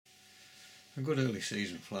A good early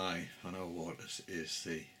season fly on our waters is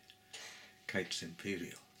the Kite's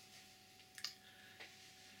Imperial.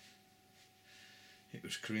 It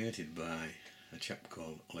was created by a chap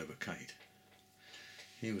called Oliver Kite.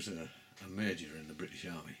 He was a major in the British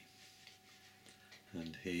Army,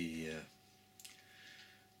 and he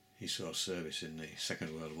saw service in the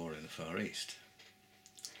Second World War in the Far East,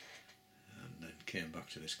 and then came back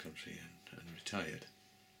to this country and retired.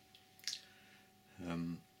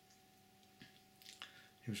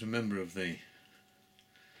 He was a member of the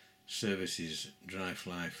Services Dry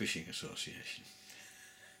Fly Fishing Association,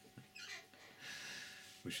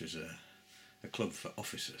 which was a club for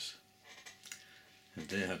officers, and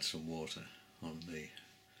they had some water on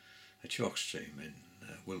a chalk stream in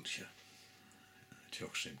Wiltshire, a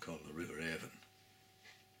chalk stream called the River Avon.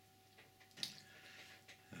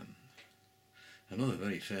 Another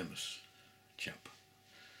very famous chap,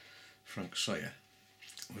 Frank Sawyer,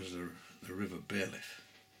 was the river bailiff.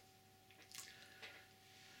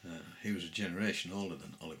 He was a generation older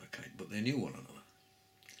than Oliver Kite, but they knew one another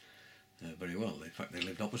very well. In fact, they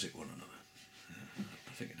lived opposite one another,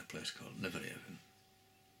 I think in a place called Neverhaven.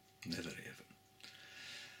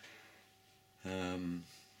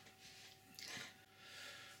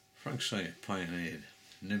 Frank Sawyer pioneered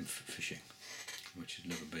nymph fishing, which had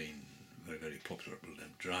never been very popular up to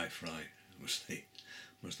them. Dry fry was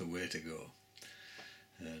the way to go.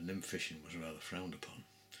 Nymph fishing was rather frowned upon,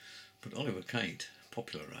 but Oliver Kite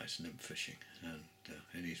popularised nymph fishing, and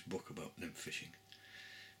in his book about nymph fishing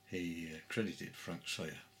he credited Frank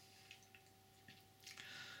Sawyer.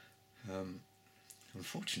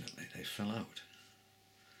 Unfortunately they fell out,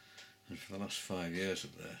 and for the last 5 years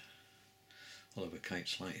of Oliver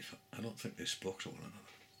Kite's life, I don't think they spoke to one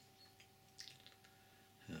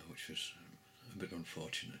another, which was a bit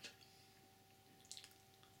unfortunate.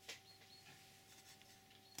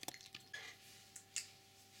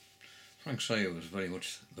 Frank Sawyer was very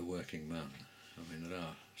much the working man. I mean, there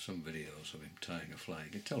are some videos of him tying a fly.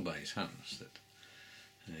 You can tell by his hands that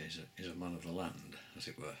he's a man of the land, as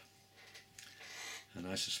it were. And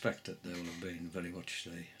I suspect that there will have been very much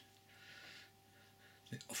the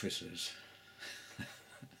officers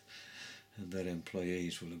and their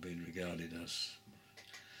employees will have been regarded as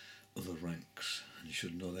other ranks and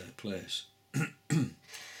should know their place.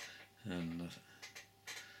 And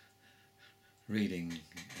reading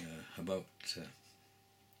about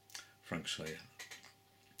Frank Sawyer,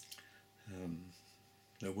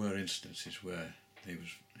 there were instances where he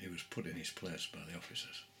was put in his place by the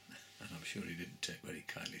officers, and I'm sure he didn't take very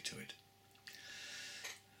kindly to it.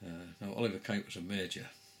 Now, Oliver Kite was a major,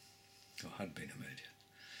 or had been a major.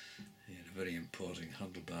 He had a very imposing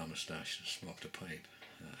handlebar moustache and smoked a pipe,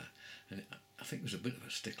 and I think he was a bit of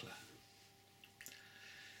a stickler.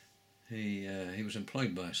 He was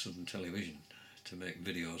employed by Southern Television to make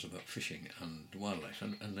videos about fishing and wildlife,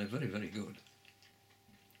 and they're very good.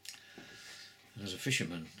 And as a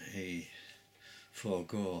fisherman, he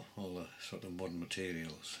forego all the sort of modern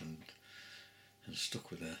materials and stuck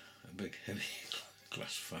with a big heavy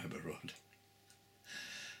glass fibre rod.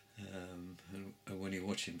 And when you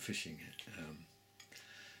watch him fishing,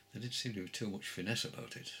 there did seem to be too much finesse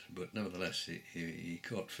about it, but nevertheless he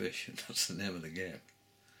caught fish, and that's the name of the game.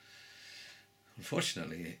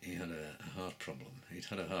 Unfortunately, he had a heart problem. He'd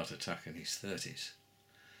had a heart attack in his 30s,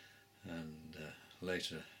 and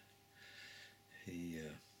later in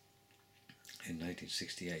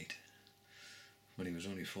 1968, when he was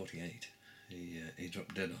only 48, he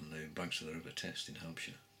dropped dead on the banks of the River Test in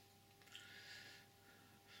Hampshire.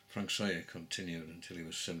 Frank Sawyer continued until he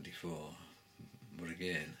was 74, but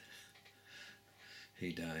again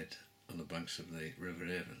he died on the banks of the River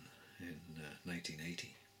Avon in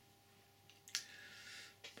 1980.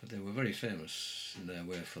 But they were very famous in their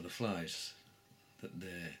way for the flies that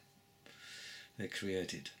they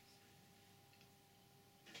created.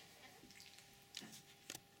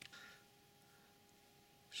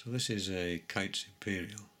 So this is a Kite's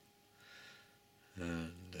Imperial,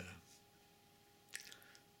 and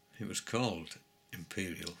it was called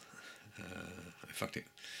Imperial. In fact, it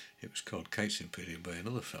was called Kite's Imperial by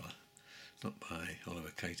another fella, not by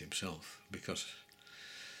Oliver Kite himself, because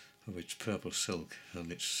of its purple silk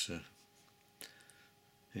and its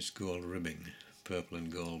gold ribbing, purple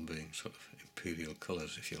and gold being sort of imperial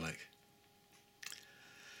colours, if you like.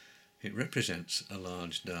 It represents a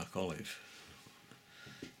large dark olive,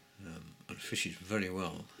 and fishes very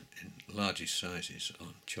well in largest sizes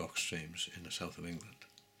on chalk streams in the south of England.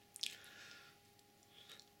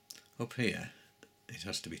 Up here it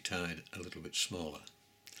has to be tied a little bit smaller.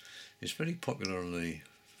 It's very popular on the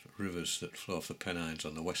rivers that flow off the Pennines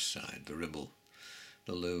on the west side, the Ribble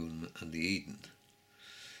the Loon and the Eden.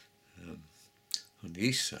 On the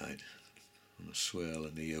east side, on the Swale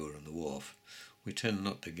and the Ewer and the Wharf, we tend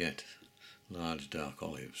not to get large dark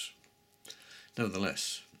olives.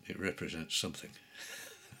 Nevertheless, it represents something,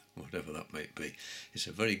 whatever that might be. It's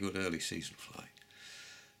a very good early season fly,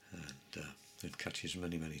 and it catches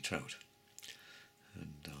many trout.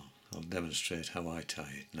 And I'll demonstrate how I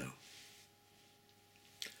tie it now.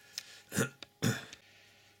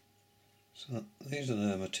 So these are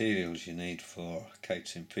the materials you need for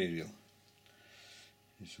Kite's Imperial.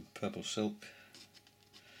 There's some purple silk,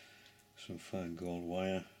 some fine gold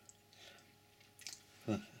wire.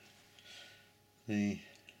 The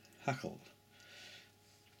hackle,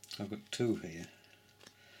 I've got two here.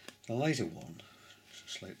 The lighter one,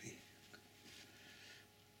 slightly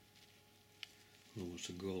almost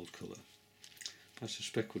a gold colour, I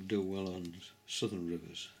suspect would do well on southern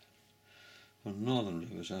rivers. On northern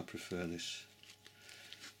rivers I prefer this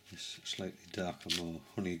slightly darker, more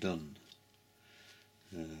honey dun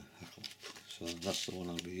hackle, so that's the one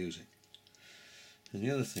I'll be using. And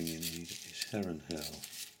the other thing you need is heron herl.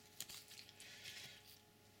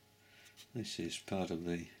 This is part of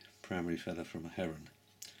the primary feather from a heron.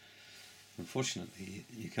 Unfortunately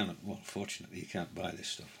you cannot, well fortunately you can't buy this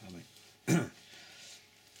stuff. I mean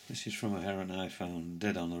this is from a heron I found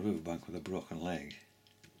dead on the riverbank with a broken leg.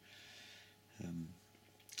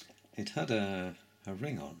 It had a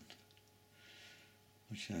ring on,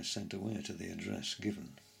 which I sent away to the address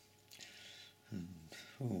given, and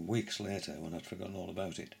weeks later, when I'd forgotten all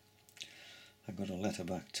about it, I got a letter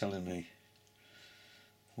back telling me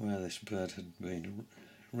where this bird had been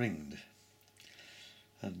ringed,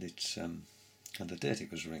 and its and the date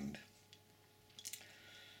it was ringed.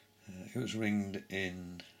 It was ringed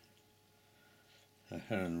in a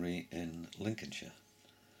heronry in Lincolnshire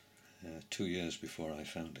 2 years before I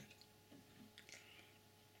found it,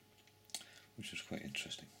 which was quite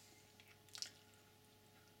interesting.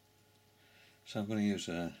 So I'm going to use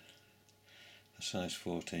a size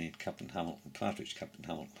 14 Captain Hamilton, partridge Captain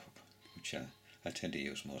Hamilton hook, which I tend to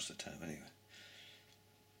use most of the time anyway.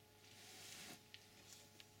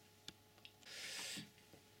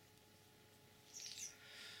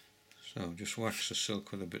 So just wax the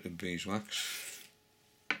silk with a bit of beeswax.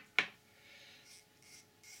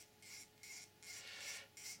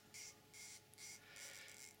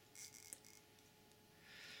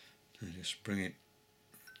 And just bring it,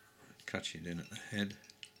 catch it in at the head,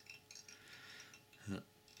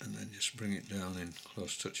 and then just bring it down in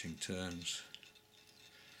close touching turns.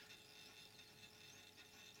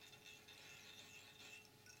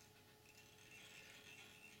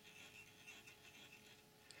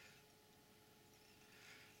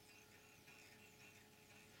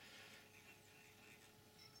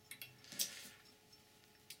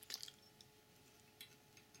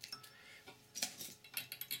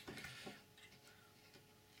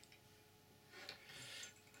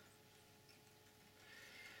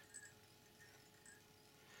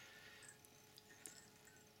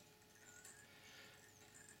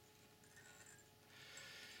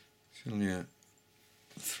 Till your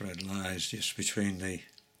thread lies just between the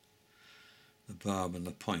barb and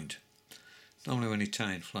the point. Normally when you're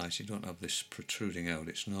tying flies you don't have this protruding out,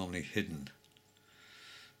 it's normally hidden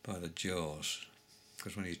by the jaws,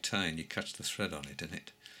 because when you're tying you catch the thread on it and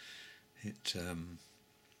it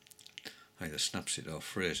either snaps it or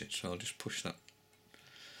frays it, so I'll just push that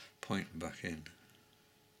point back in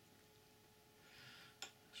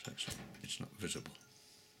so it's not visible.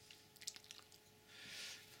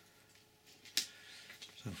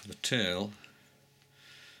 So for the tail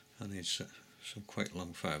I need some quite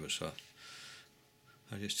long fibres, so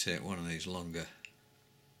I just take one of these longer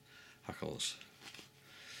hackles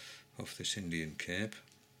off this Indian cape.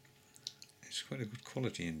 It's quite a good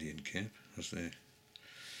quality Indian cape as they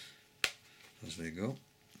go,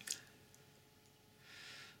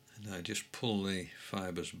 and I just pull the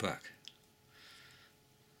fibres back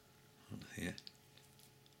on here.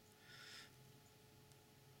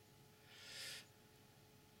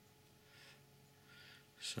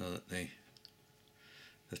 So that the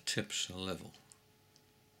tips are level,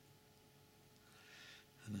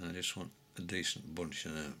 and I just want a decent bunch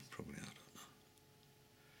of them, probably, I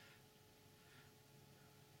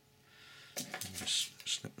don't know. And just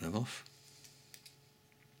snip them off.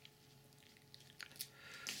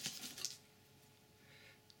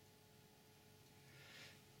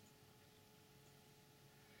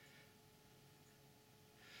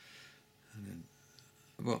 And then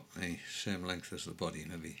about the same length as the body,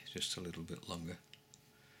 maybe just a little bit longer.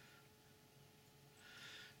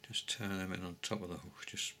 Just turn them in on top of the hook,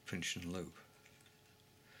 just pinch and loop.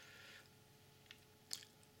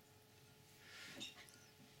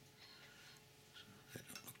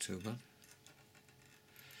 too bad.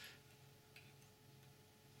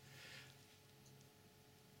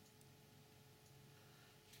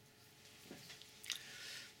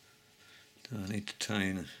 Now I need to tie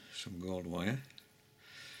in some gold wire.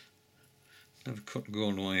 Never cut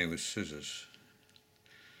gold wire with scissors.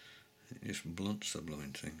 It just blunts the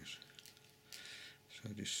blowing things. So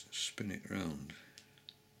I just spin it round.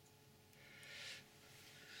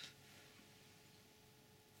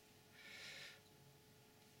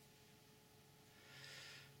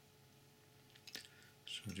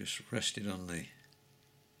 So just rest it on the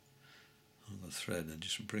thread and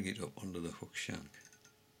just bring it up under the hook shank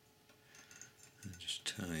and just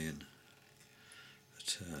tie in a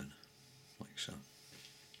turn like so.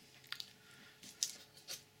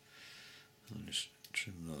 I'll just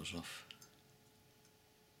trim those off.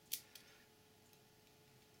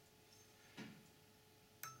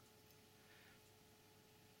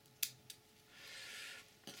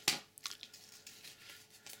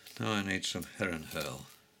 Now I need some heron hurl.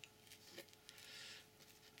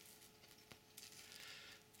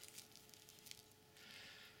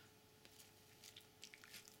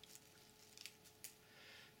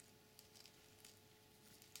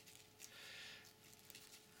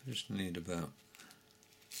 I just need about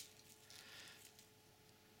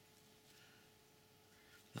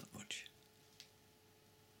that much.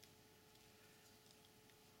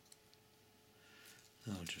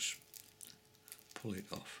 I'll just pull it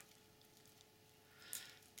off.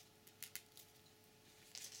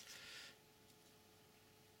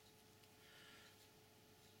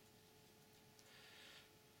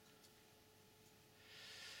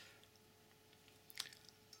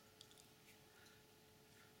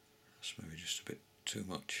 That's maybe just a bit too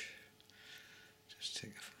much. Just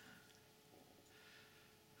take a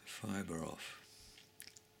fibre off.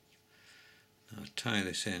 Now tie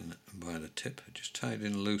this in by the tip. Just tie it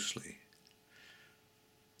in loosely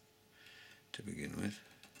to begin with.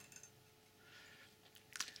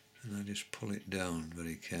 And I just pull it down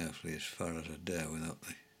very carefully as far as I dare without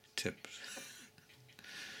the tip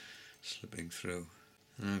slipping through.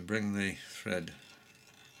 And I bring the thread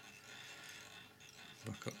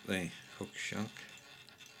back up the hook shank.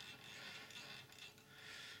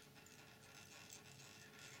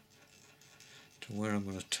 To where I'm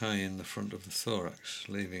going to tie in the front of the thorax,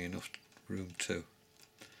 leaving enough room to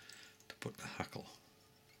put the hackle.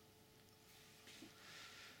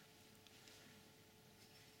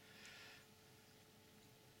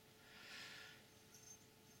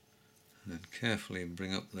 And then carefully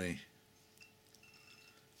bring up the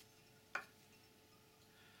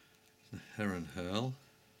heron hurl.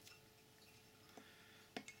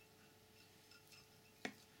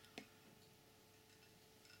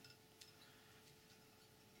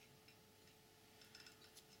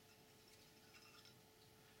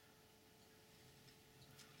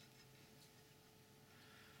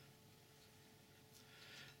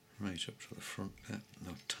 Right up to the front there.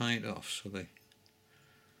 Now tie it off so the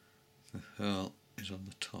hurl is on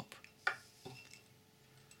the top.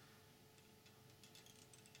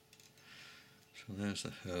 So there's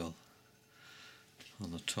the hurl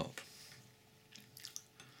on the top.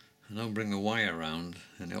 And I'll bring the wire round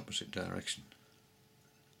in the opposite direction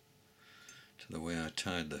to the way I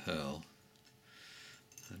tied the hurl.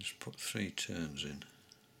 I just put 3 turns in.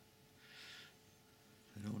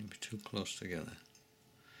 They don't want to be too close together.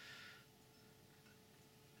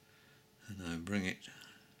 And I bring it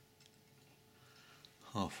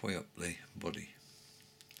halfway up the body.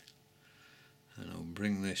 And I'll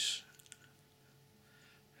bring this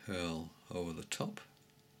hurl over the top.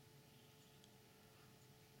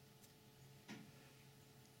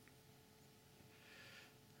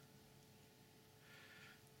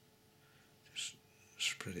 Just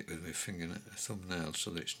spread it with my thumbnail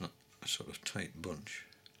so that it's not a sort of tight bunch.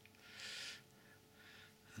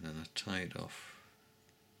 And then I tie it off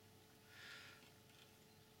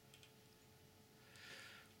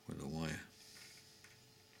with a wire.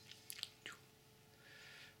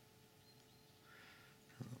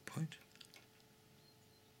 At that point.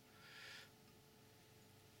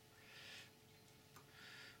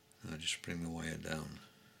 And I just bring the wire down.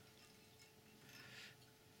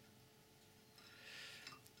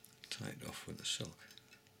 Tie it off with the silk.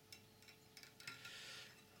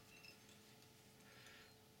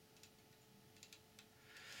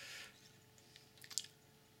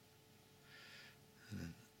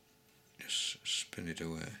 Spin it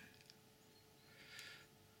away.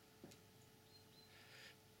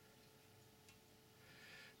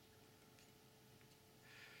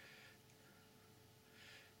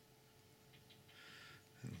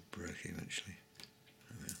 It'll break eventually.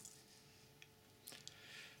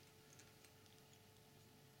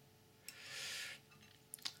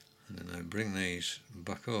 bring these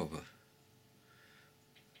back over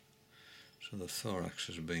so the thorax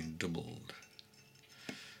has been doubled.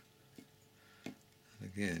 And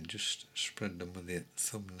again, just spread them with the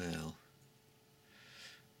thumbnail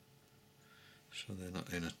so they're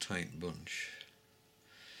not in a tight bunch,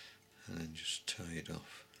 and then just tie it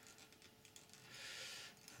off,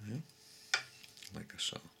 yeah, like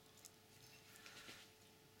so.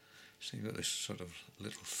 So you've got this sort of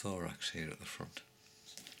little thorax here at the front,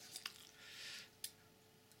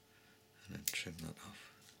 and then trim that off.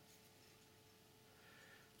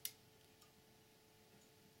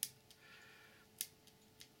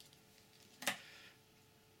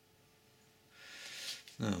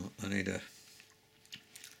 Now I need a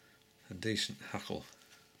decent hackle.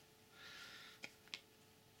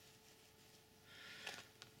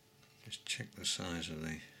 Just check the size of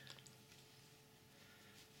the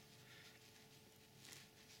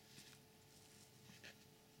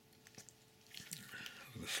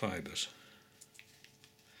fibres.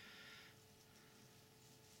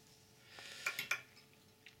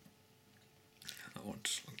 That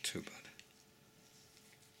won't look too bad.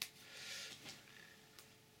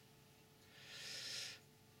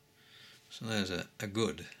 So there's a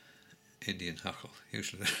good Indian hackle.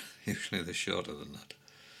 Usually they're shorter than that.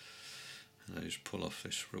 And I just pull off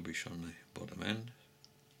this rubbish on the bottom end.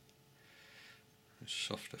 This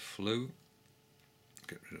softer flue.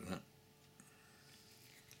 Get rid of that.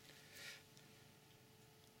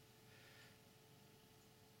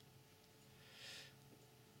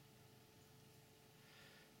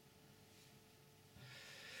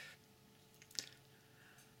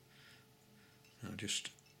 Now you just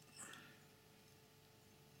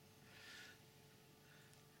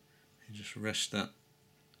rest that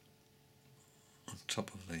on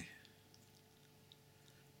top of the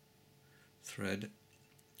thread,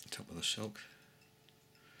 top of the silk,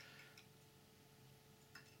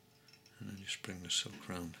 and then just bring the silk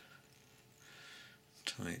round,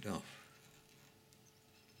 tie it off.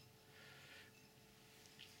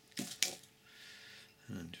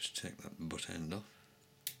 And then just take that butt end off.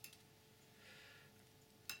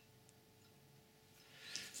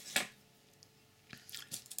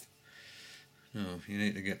 Now you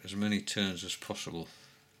need to get as many turns as possible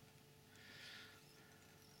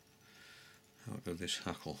out of this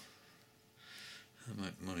hackle. I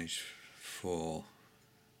might manage 4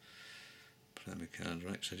 play my cards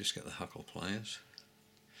right, so just get the hackle pliers.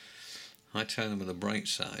 I tie them with the bright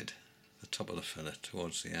side, the top of the feather,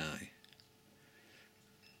 towards the eye,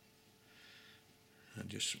 and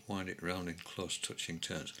just wind it round in close touching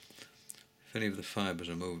turns. If any of the fibres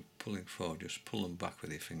are pulling forward, just pull them back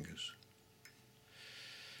with your fingers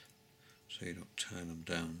so you don't tie them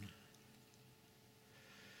down.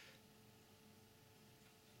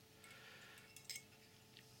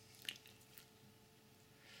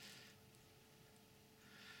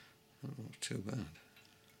 Not too bad.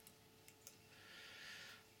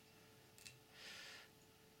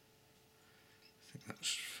 I think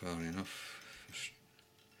that's far enough. If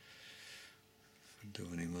I do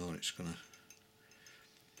any more, it's going to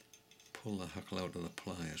pull the hackle out of the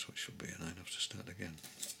pliers, which will be and I'd have to start again.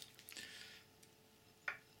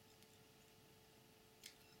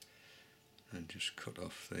 And just cut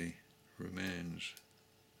off the remains,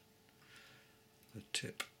 the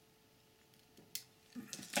tip.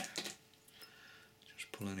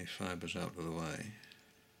 Just pull any fibres out of the way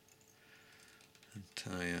and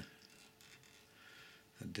tie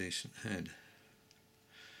a decent head.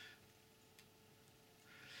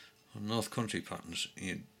 On North Country patterns,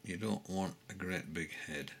 you don't want a great big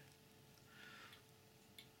head.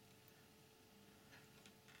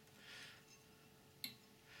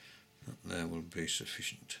 That there will be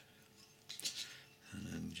sufficient. And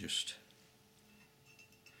then just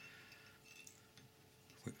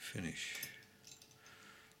quick finish.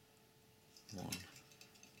 1,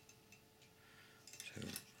 2,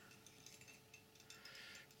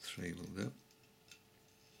 3 will do.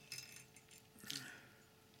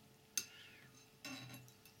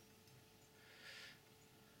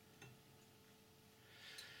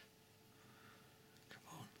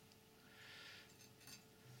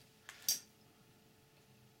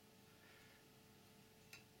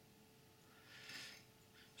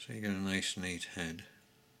 So you get a nice neat head.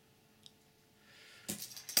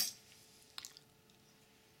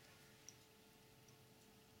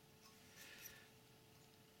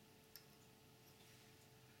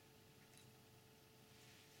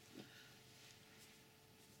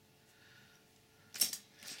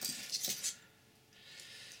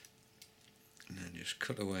 And then just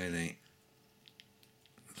cut away the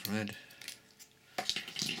thread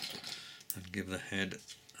and give the head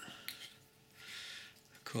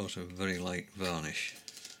coat of very light varnish.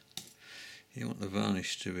 You want the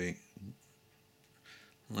varnish to be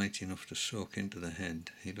light enough to soak into the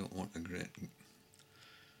head. You don't want a great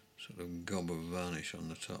sort of gob of varnish on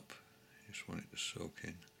the top. You just want it to soak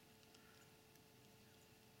in.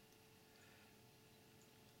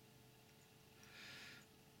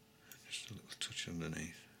 Just a little touch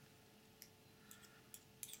underneath.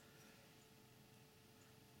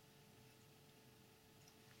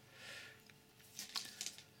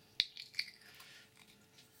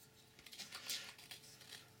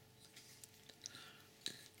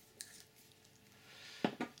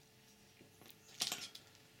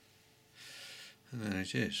 And there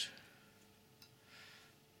it is.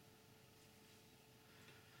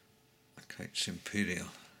 A Kite's Imperial,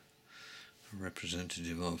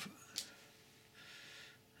 representative of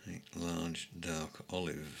a large dark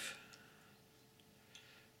olive.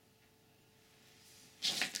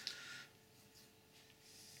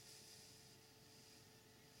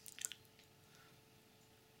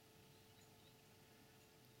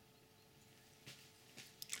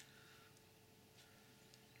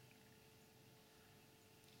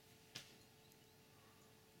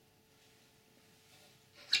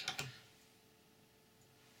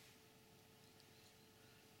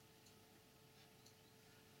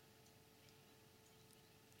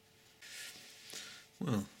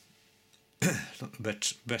 Well, not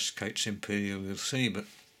the best Kite's Imperial you'll see, but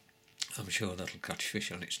I'm sure that'll catch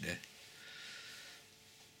fish on its day.